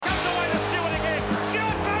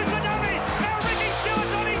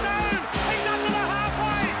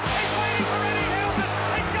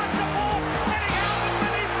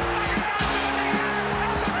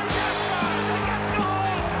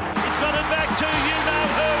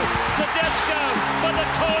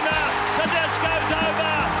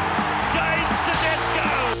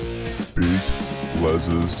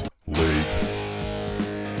Les's League.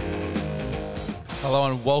 Hello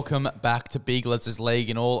and welcome back to Big Les's League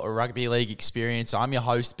and all rugby league experience. I'm your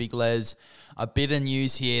host, Big Les. A bit of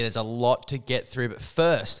news here. There's a lot to get through, but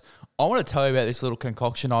first, I want to tell you about this little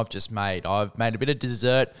concoction I've just made. I've made a bit of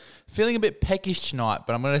dessert, feeling a bit peckish tonight,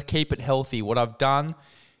 but I'm going to keep it healthy. What I've done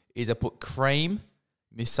is I put cream,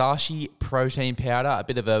 Musashi protein powder, a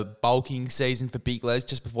bit of a bulking season for Big Les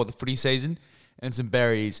just before the footy season, and some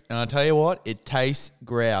berries. And I tell you what, it tastes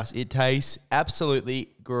grouse. It tastes absolutely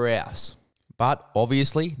grouse. But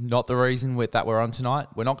obviously, not the reason that we're on tonight.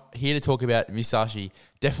 We're not here to talk about Musashi.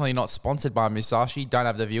 Definitely not sponsored by Musashi. Don't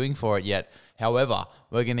have the viewing for it yet. However,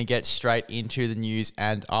 we're going to get straight into the news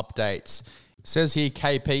and updates. It says here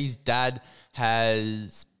KP's dad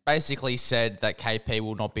has basically said that KP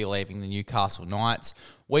will not be leaving the Newcastle Knights.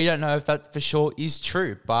 We don't know if that for sure is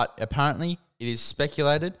true, but apparently it is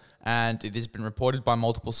speculated and it has been reported by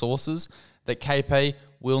multiple sources that KP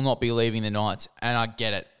will not be leaving the Knights. And I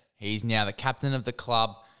get it. He's now the captain of the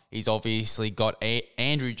club. He's obviously got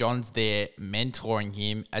Andrew Johns there mentoring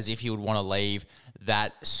him as if he would want to leave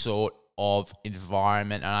that sort of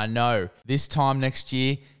environment. And I know this time next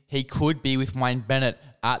year, he could be with Wayne Bennett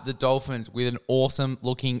at the Dolphins with an awesome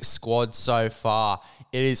looking squad so far.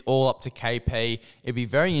 It is all up to KP. It'd be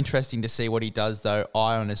very interesting to see what he does though.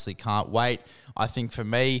 I honestly can't wait. I think for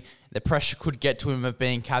me, the pressure could get to him of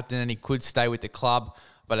being captain and he could stay with the club,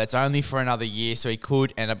 but it's only for another year, so he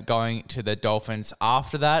could end up going to the Dolphins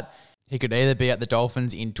after that. He could either be at the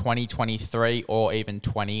Dolphins in 2023 or even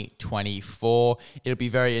 2024. It'll be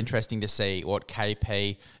very interesting to see what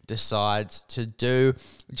KP decides to do.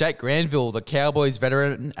 Jake Granville, the Cowboys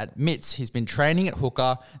veteran, admits he's been training at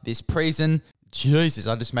hooker this preseason. Jesus,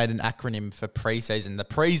 I just made an acronym for preseason. The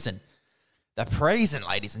preseason,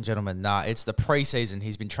 ladies and gentlemen. Nah, it's the preseason.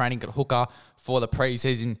 He's been training at hooker for the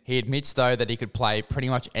preseason. He admits, though, that he could play pretty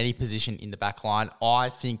much any position in the back line. I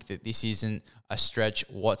think that this isn't a stretch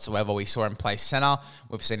whatsoever. We saw him play centre.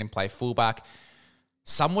 We've seen him play fullback.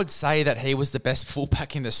 Some would say that he was the best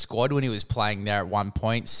fullback in the squad when he was playing there at one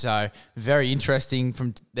point. So very interesting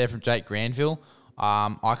from Jake Granville.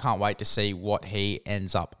 I can't wait to see what he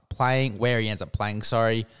ends up playing, where he ends up playing,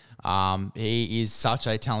 sorry. He is such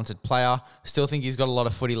a talented player. Still think he's got a lot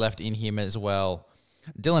of footy left in him as well.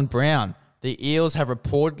 Dylan Brown. The Eels have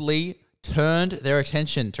reportedly turned their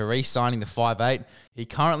attention to re-signing the 5'8". He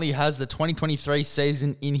currently has the 2023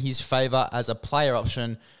 season in his favour as a player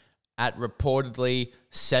option at reportedly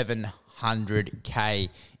 $700K.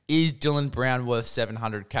 Is Dylan Brown worth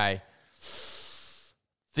 $700K?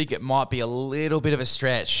 Think it might be a little bit of a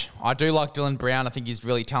stretch. I do like Dylan Brown. I think he's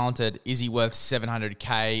really talented. Is he worth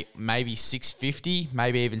 $700K? Maybe $650,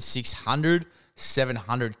 maybe even $600.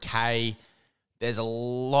 $700K. There's a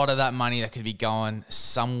lot of that money that could be going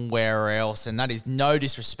somewhere else, and that is no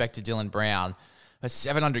disrespect to Dylan Brown. But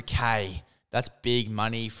 $700K, that's big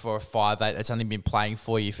money for a 5'8" that's only been playing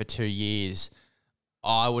for you for 2 years.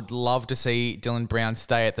 I would love to see Dylan Brown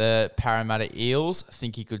stay at the Parramatta Eels. I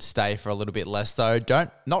think he could stay for a little bit less though.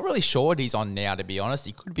 Not really sure what he's on now, to be honest.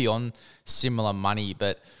 He could be on similar money,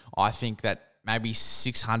 but I think that maybe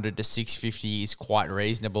 600 to 650 is quite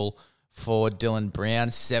reasonable for Dylan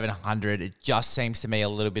Brown. 700, it just seems to me a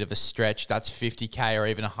little bit of a stretch. That's 50K or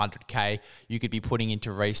even 100K you could be putting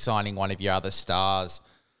into re-signing one of your other stars.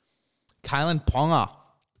 Kalen Ponga.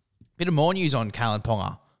 Bit of more news on Kalen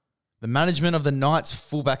Ponga. The management of the Knights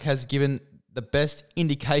fullback has given the best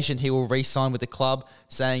indication he will re-sign with the club,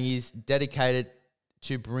 saying he's dedicated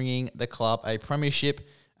to bringing the club a premiership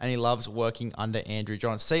and he loves working under Andrew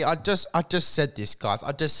Johns. See, I just said this, guys.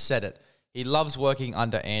 I just said it. He loves working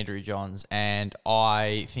under Andrew Johns, and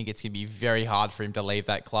I think it's going to be very hard for him to leave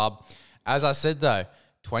that club. As I said, though,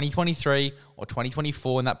 2023 or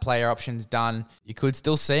 2024 when that player option's done, you could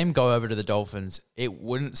still see him go over to the Dolphins. It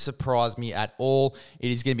wouldn't surprise me at all.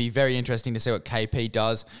 It is going to be very interesting to see what KP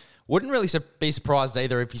does. Wouldn't really be surprised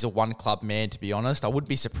either if he's a one-club man, to be honest. I wouldn't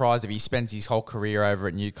be surprised if he spends his whole career over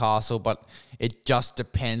at Newcastle, but it just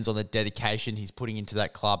depends on the dedication he's putting into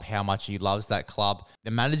that club, how much he loves that club.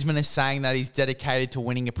 The management is saying that he's dedicated to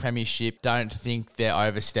winning a premiership. Don't think they're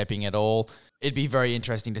overstepping at all. It'd be very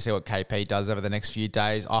interesting to see what KP does over the next few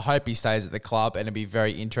days. I hope he stays at the club, and it'd be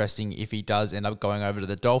very interesting if he does end up going over to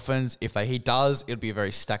the Dolphins. If he does, it'll be a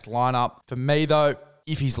very stacked lineup. For me, though,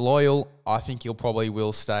 if he's loyal, I think he'll probably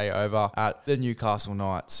will stay over at the Newcastle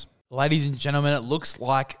Knights. Ladies and gentlemen, it looks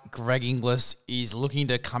like Greg Inglis is looking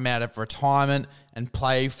to come out of retirement and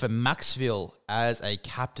play for Maxville as a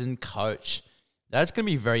captain coach. That's going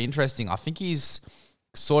to be very interesting. I think he's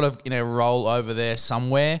sort of in a role over there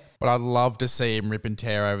somewhere, but I'd love to see him rip and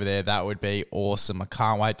tear over there. That would be awesome. I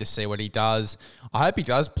can't wait to see what he does. I hope he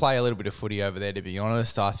does play a little bit of footy over there, to be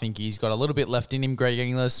honest. I think he's got a little bit left in him, Greg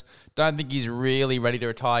Inglis. Don't think he's really ready to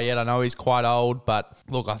retire yet. I know he's quite old, but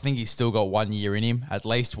look, I think he's still got 1 year in him, at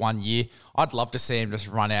least 1 year. I'd love to see him just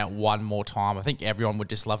run out one more time. I think everyone would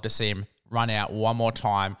just love to see him run out one more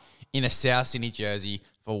time in a South Sydney jersey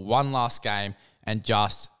for one last game and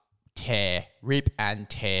just tear, rip and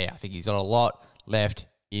tear. I think he's got a lot left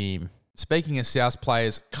in him. Speaking of South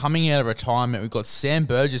players coming out of retirement, we've got Sam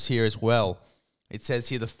Burgess here as well. It says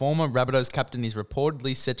here the former Rabbitohs captain is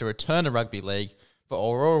reportedly set to return to rugby league for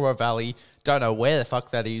Aurora Valley. Don't know where the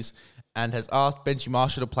fuck that is, and has asked Benji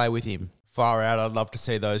Marshall to play with him. Far out, I'd love to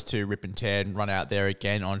see those two rip and tear and run out there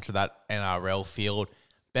again onto that NRL field.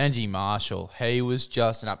 Benji Marshall, he was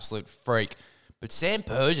just an absolute freak. But Sam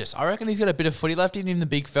Burgess, I reckon he's got a bit of footy left in him, the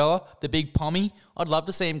big fella, the big pommy. I'd love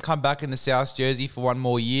to see him come back in the South jersey for one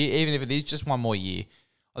more year, even if it is just one more year.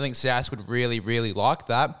 I think South would really, really like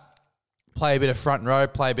that. Play a bit of front row,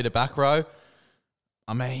 play a bit of back row.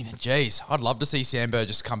 I mean, geez, I'd love to see Sam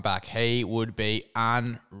Burgess come back. He would be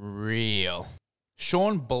unreal.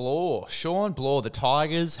 Sean Bloor, the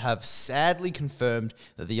Tigers have sadly confirmed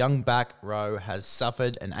that the young back row has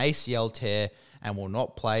suffered an ACL tear and will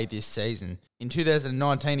not play this season. In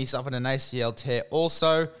 2019, he suffered an ACL tear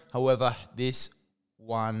also. However, this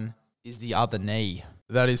one is the other knee.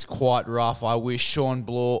 That is quite rough. I wish Sean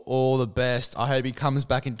Bloor all the best. I hope he comes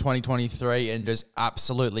back in 2023 and just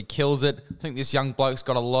absolutely kills it. I think this young bloke's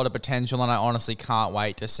got a lot of potential, and I honestly can't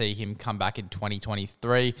wait to see him come back in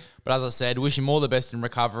 2023. But as I said, wish him all the best in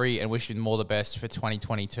recovery and wish him all the best for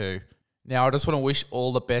 2022. Now, I just want to wish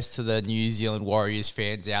all the best to the New Zealand Warriors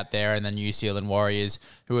fans out there and the New Zealand Warriors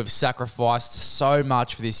who have sacrificed so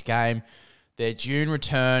much for this game. Their June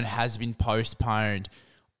return has been postponed.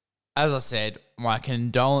 As I said, my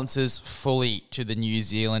condolences fully to the New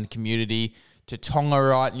Zealand community, to Tonga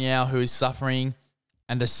right now who is suffering,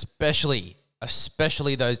 and especially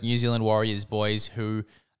those New Zealand Warriors boys who,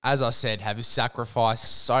 as I said, have sacrificed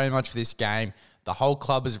so much for this game. The whole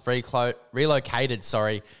club has relocated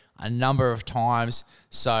a number of times.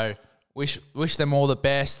 So wish them all the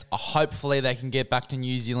best. Hopefully they can get back to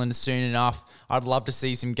New Zealand soon enough. I'd love to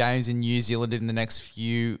see some games in New Zealand in the next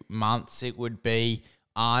few months. It would be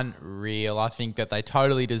unreal. I think that they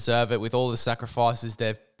totally deserve it with all the sacrifices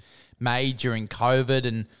they've made during COVID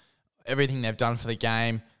and everything they've done for the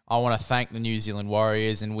game. I want to thank the New Zealand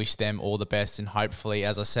Warriors and wish them all the best. And hopefully,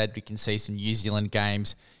 as I said, we can see some New Zealand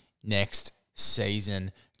games next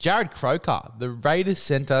season. Jared Croker, the Raiders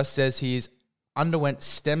centre, says he has underwent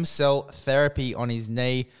stem cell therapy on his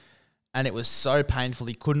knee and it was so painful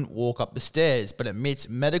he couldn't walk up the stairs, but admits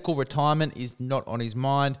medical retirement is not on his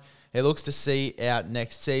mind. He looks to see out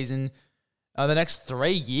next season, the next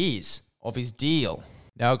 3 years of his deal.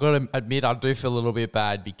 Now, I've got to admit, I do feel a little bit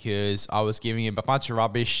bad because I was giving him a bunch of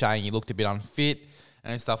rubbish saying he looked a bit unfit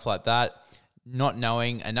and stuff like that, not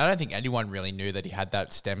knowing, and I don't think anyone really knew that he had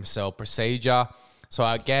that stem cell procedure. So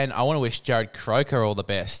again, I want to wish Jared Croker all the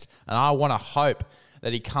best, and I want to hope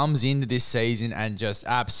that he comes into this season and just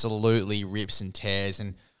absolutely rips and tears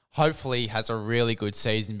and hopefully has a really good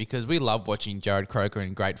season because we love watching Jared Croker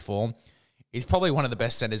in great form. He's probably one of the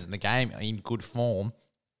best centers in the game in good form.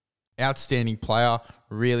 Outstanding player.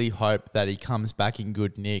 Really hope that he comes back in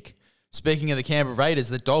good nick. Speaking of the Canberra Raiders,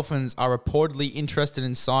 the Dolphins are reportedly interested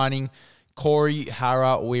in signing Corey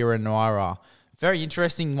Harawira-Naera. Very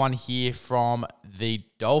interesting one here from the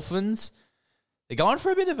Dolphins. They're going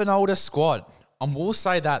for a bit of an older squad. I will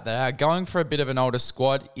say that they are going for a bit of an older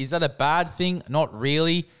squad. Is that a bad thing? Not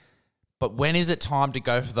really. But when is it time to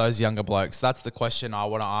go for those younger blokes? That's the question I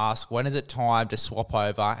want to ask. When is it time to swap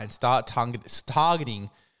over and start targeting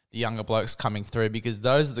the younger blokes coming through? Because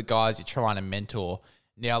those are the guys you're trying to mentor.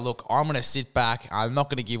 Now, look, I'm going to sit back. I'm not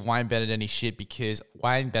going to give Wayne Bennett any shit because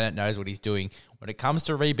Wayne Bennett knows what he's doing. When it comes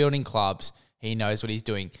to rebuilding clubs, he knows what he's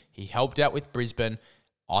doing. He helped out with Brisbane.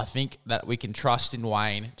 I think that we can trust in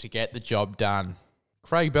Wayne to get the job done.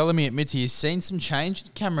 Craig Bellamy admits he has seen some change in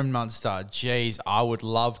Cameron Munster. Jeez, I would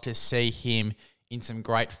love to see him in some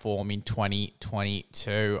great form in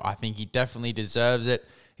 2022. I think he definitely deserves it.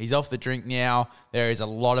 He's off the drink now. There is a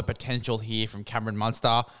lot of potential here from Cameron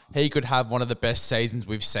Munster. He could have one of the best seasons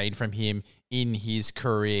we've seen from him in his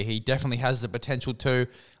career. He definitely has the potential to.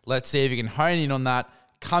 Let's see if he can hone in on that.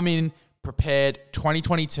 Come in prepared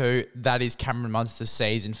 2022. That is Cameron Munster's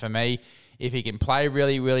season for me. If he can play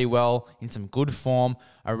really, really well in some good form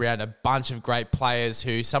around a bunch of great players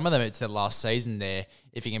who, some of them it's their last season there.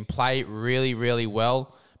 If he can play really, really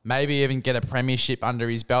well, maybe even get a premiership under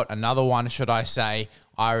his belt. Another one, should I say.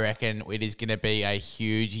 I reckon it is going to be a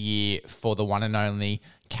huge year for the one and only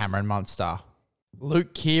Cameron Munster.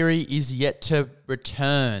 Luke Keary is yet to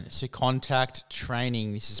return to contact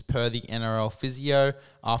training. This is per the NRL physio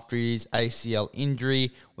after his ACL injury,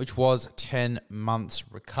 which was 10 months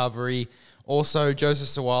recovery. Also, Joseph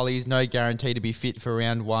Suaalii is no guarantee to be fit for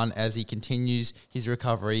round one as he continues his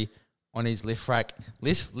recovery on his Liz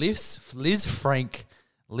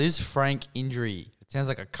Frank injury. It sounds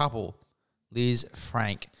like a couple. Liz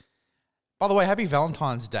Frank. By the way, happy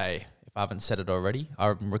Valentine's Day. If I haven't said it already,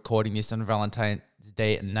 I'm recording this on Valentine's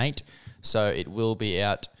Day at night, so it will be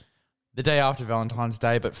out the day after Valentine's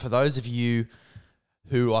Day. But for those of you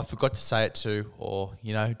who I forgot to say it to, or,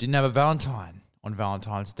 didn't have a Valentine on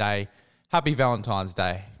Valentine's Day, happy Valentine's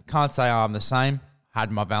Day. Can't say I'm the same.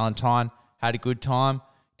 Had my Valentine, had a good time,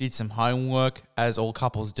 did some homework, as all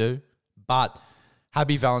couples do. But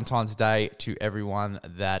happy Valentine's Day to everyone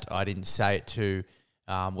that I didn't say it to,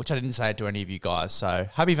 which I didn't say it to any of you guys. So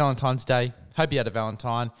happy Valentine's Day. Hope you had a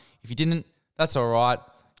Valentine. If you didn't, that's all right.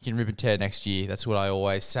 You can rip and tear next year. That's what I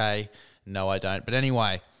always say. No, I don't. But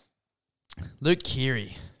anyway, Luke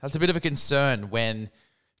Keary. That's a bit of a concern when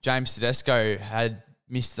James Tedesco had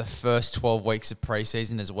missed the first 12 weeks of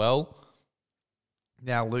preseason as well.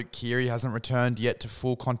 Now, Luke Keary hasn't returned yet to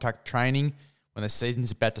full contact training when the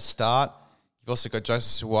season's about to start. You've also got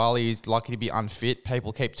Joseph Suaalii, who's likely to be unfit.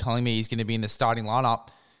 People keep telling me he's going to be in the starting lineup.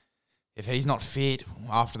 If he's not fit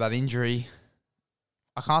after that injury,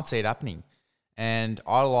 I can't see it happening. And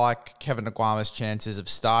I like Kevin Naiqama's chances of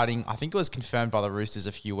starting. I think it was confirmed by the Roosters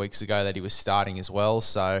a few weeks ago that he was starting as well.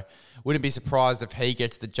 So wouldn't be surprised if he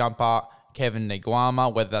gets the jumper, Kevin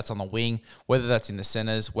Naiqama, whether that's on the wing, whether that's in the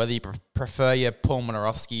centres, whether you prefer your Paul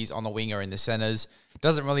Momirovski's on the wing or in the centres.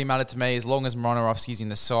 Doesn't really matter to me as long as Momirovski's in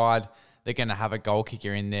the side. They're going to have a goal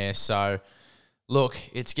kicker in there. So, look,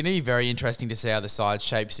 it's going to be very interesting to see how the side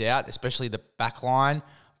shapes out, especially the back line.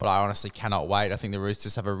 But I honestly cannot wait. I think the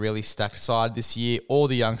Roosters have a really stacked side this year. All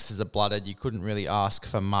the youngsters are blooded. You couldn't really ask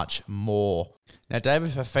for much more. Now,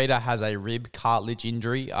 David Fifita has a rib cartilage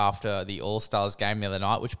injury after the All-Stars game the other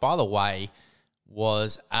night, which, by the way,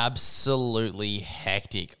 was absolutely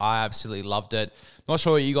hectic. I absolutely loved it. Not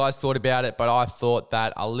sure what you guys thought about it, but I thought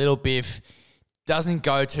that a little biff doesn't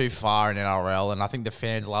go too far in NRL, and I think the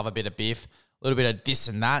fans love a bit of biff, a little bit of this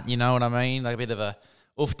and that, you know what I mean? Like a bit of a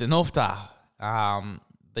oofta noofta.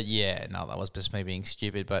 But yeah, no, that was just me being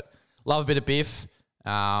stupid, but love a bit of biff.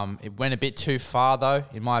 It went a bit too far, though,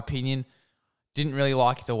 in my opinion. Didn't really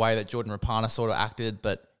like the way that Jordan Rapana sort of acted,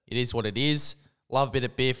 but it is what it is. Love a bit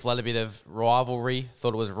of biff, love a bit of rivalry.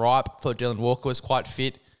 Thought it was ripe. Thought Dylan Walker was quite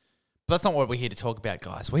fit. But that's not what we're here to talk about,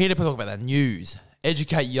 guys. We're here to talk about the news.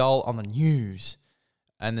 Educate y'all on the news.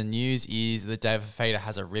 And the news is that David Fifita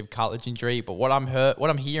has a rib cartilage injury. But what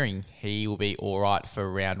I'm hearing, he will be all right for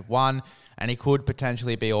round one. And he could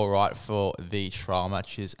potentially be all right for the trial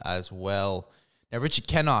matches as well. Now, Richard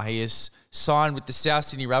Kenner, he is signed with the South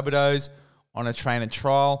Sydney Rabbitohs on a trainer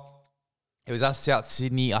trial. It was at South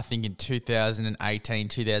Sydney, I think, in 2018,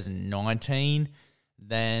 2019.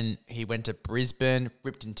 Then he went to Brisbane,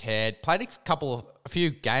 ripped and teared, played a few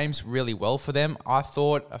games really well for them. I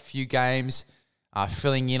thought a few games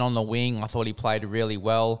filling in on the wing. I thought he played really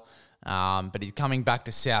well. But he's coming back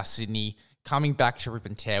to South Sydney, coming back to rip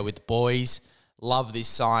and tear with the boys. Love this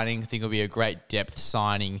signing. I think it'll be a great depth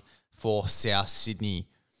signing for South Sydney.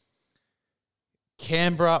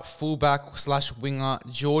 Canberra fullback / winger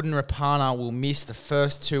Jordan Rapana will miss the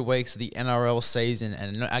first 2 weeks of the NRL season.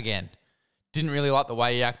 And again, didn't really like the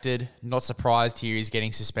way he acted. Not surprised here he's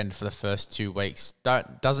getting suspended for the first 2 weeks. I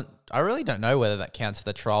really don't know whether that counts for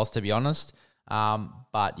the trials, to be honest.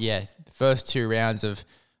 But yeah, first 2 rounds of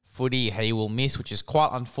footy he will miss, which is quite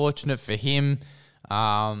unfortunate for him.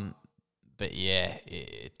 But yeah,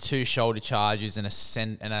 2 shoulder charges and a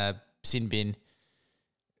sin bin.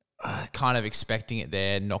 Kind of expecting it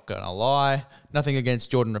there, not going to lie. Nothing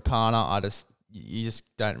against Jordan Rapana. You just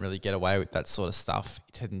don't really get away with that sort of stuff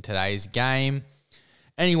in today's game.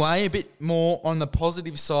 Anyway, a bit more on the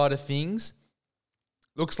positive side of things.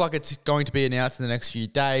 Looks like it's going to be announced in the next few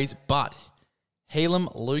days, but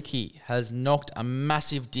Heilum Luki has knocked a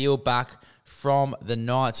massive deal back from the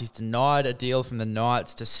Knights. He's denied a deal from the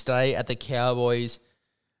Knights to stay at the Cowboys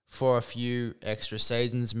for a few extra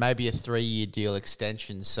seasons, maybe a 3-year deal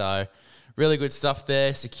extension. So really good stuff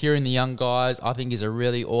there. Securing the young guys, I think, is a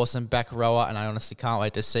really awesome back rower, and I honestly can't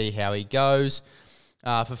wait to see how he goes.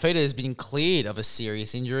 Fifita has been cleared of a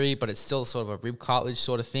serious injury, but it's still sort of a rib cartilage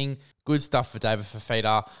sort of thing. Good stuff for David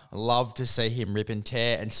Fifita. Love to see him rip and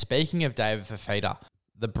tear. And speaking of David Fifita,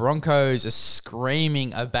 The Broncos are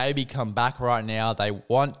screaming a baby come back right now. They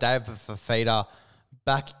want David Fifita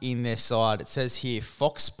back in their side. It says here,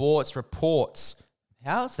 Fox Sports reports.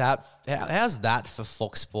 How's that for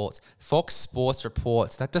Fox Sports? Fox Sports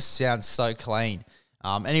reports. That just sounds so clean.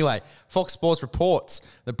 Anyway, Fox Sports reports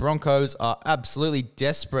the Broncos are absolutely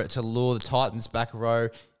desperate to lure the Titans back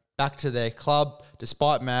to their club,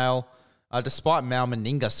 despite Mal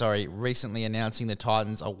Meninga, recently announcing the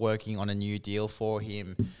Titans are working on a new deal for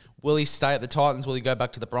him. Will he stay at the Titans? Will he go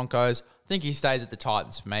back to the Broncos? I think he stays at the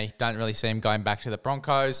Titans for me. Don't really see him going back to the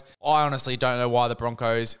Broncos. I honestly don't know why the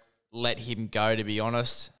Broncos let him go, to be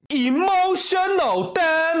honest. Emotional,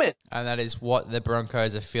 damn it! And that is what the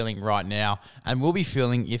Broncos are feeling right now, and will be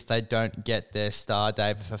feeling if they don't get their star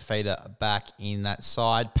David Fifita back in that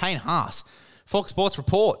side. Payne Haas, Fox Sports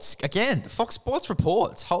reports. Again, Fox Sports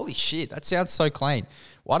reports. Holy shit, that sounds so clean.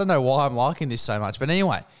 Well, I don't know why I'm liking this so much, but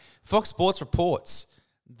anyway, Fox Sports reports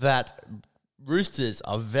that Roosters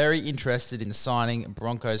are very interested in signing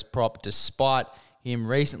Broncos prop, despite him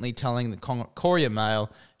recently telling the Courier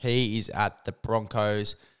Mail he is at the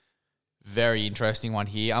Broncos. Very interesting one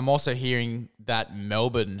here. I'm also hearing that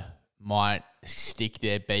Melbourne might stick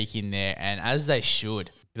their beak in there, and as they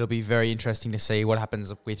should. It'll be very interesting to see what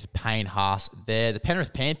happens with Payne Haas there. The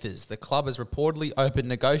Penrith Panthers, the club has reportedly opened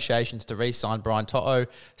negotiations to re-sign Brian To'o,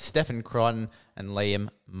 Stephen Crichton, and Liam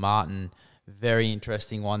Martin. Very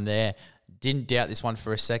interesting one there. Didn't doubt this one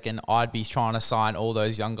for a second. I'd be trying to sign all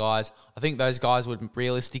those young guys. I think those guys would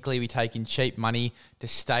realistically be taking cheap money to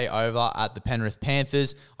stay over at the Penrith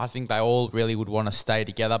Panthers. I think they all really would want to stay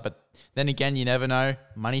together. But then again, you never know.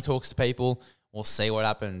 Money talks to people. We'll see what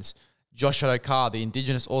happens. Josh Adokar, the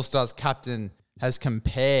Indigenous All-Stars captain, has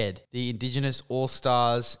compared the Indigenous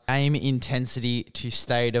All-Stars game intensity to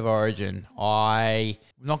State of Origin. I'm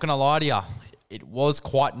not going to lie to you. It was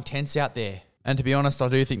quite intense out there. And to be honest, I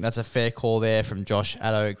do think that's a fair call there from Josh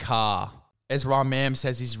Adokar. Ezra Mam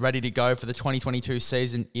says he's ready to go for the 2022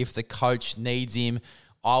 season if the coach needs him.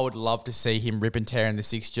 I would love to see him rip and tear in the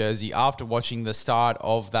 6 jersey. After watching the start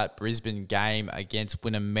of that Brisbane game against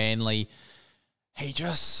Wynnum Manly, he's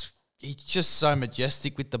just so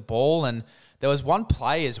majestic with the ball. And there was one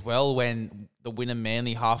play as well when the Wynnum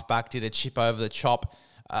Manly halfback did a chip over the chop.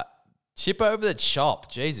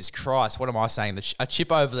 Jesus Christ, what am I saying? A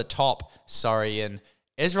chip over the top, and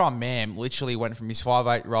Ezra Mam literally went from his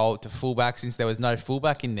 5'8" role to fullback since there was no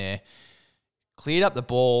fullback in there. Cleared up the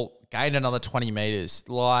ball, gained another 20 metres.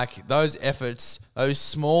 Like, those efforts, those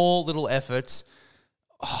small little efforts,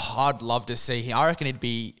 I'd love to see him. I reckon it'd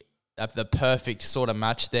be the perfect sort of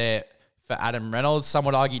match there for Adam Reynolds. Some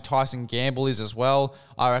would argue Tyson Gamble is as well.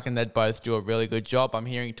 I reckon they'd both do a really good job. I'm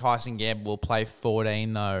hearing Tyson Gamble will play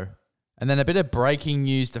 14 though. And then a bit of breaking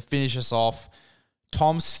news to finish us off.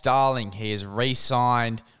 Tom Starling, he has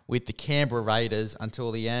re-signed with the Canberra Raiders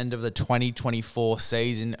until the end of the 2024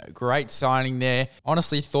 season. Great signing there.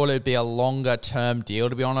 Honestly thought it would be a longer term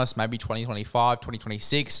deal, to be honest, maybe 2025,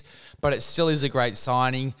 2026, but it still is a great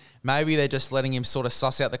signing. Maybe they're just letting him sort of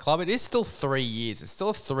suss out the club. It is still 3 years. It's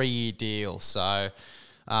still a 3-year deal. So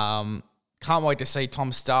can't wait to see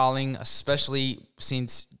Tom Starling, especially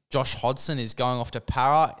since Josh Hodgson is going off to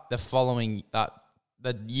Para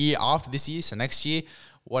the year after this year, so next year.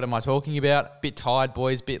 What am I talking about? Bit tired,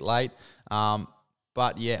 boys, bit late.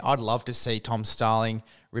 But yeah, I'd love to see Tom Starling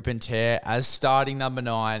rip and tear as starting number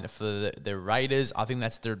 9 for the Raiders. I think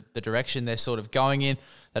that's the direction they're sort of going in,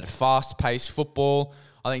 that fast-paced football.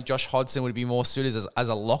 I think Josh Hodgson would be more suited as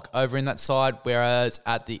a lock over in that side, whereas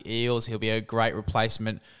at the Eels, he'll be a great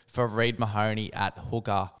replacement for Reid Mahoney at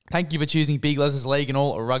hooker. Thank you for choosing Big Les's League and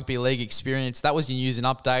all rugby league experience. That was your news and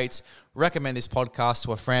updates. Recommend this podcast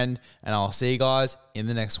to a friend, and I'll see you guys in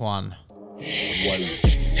the next one.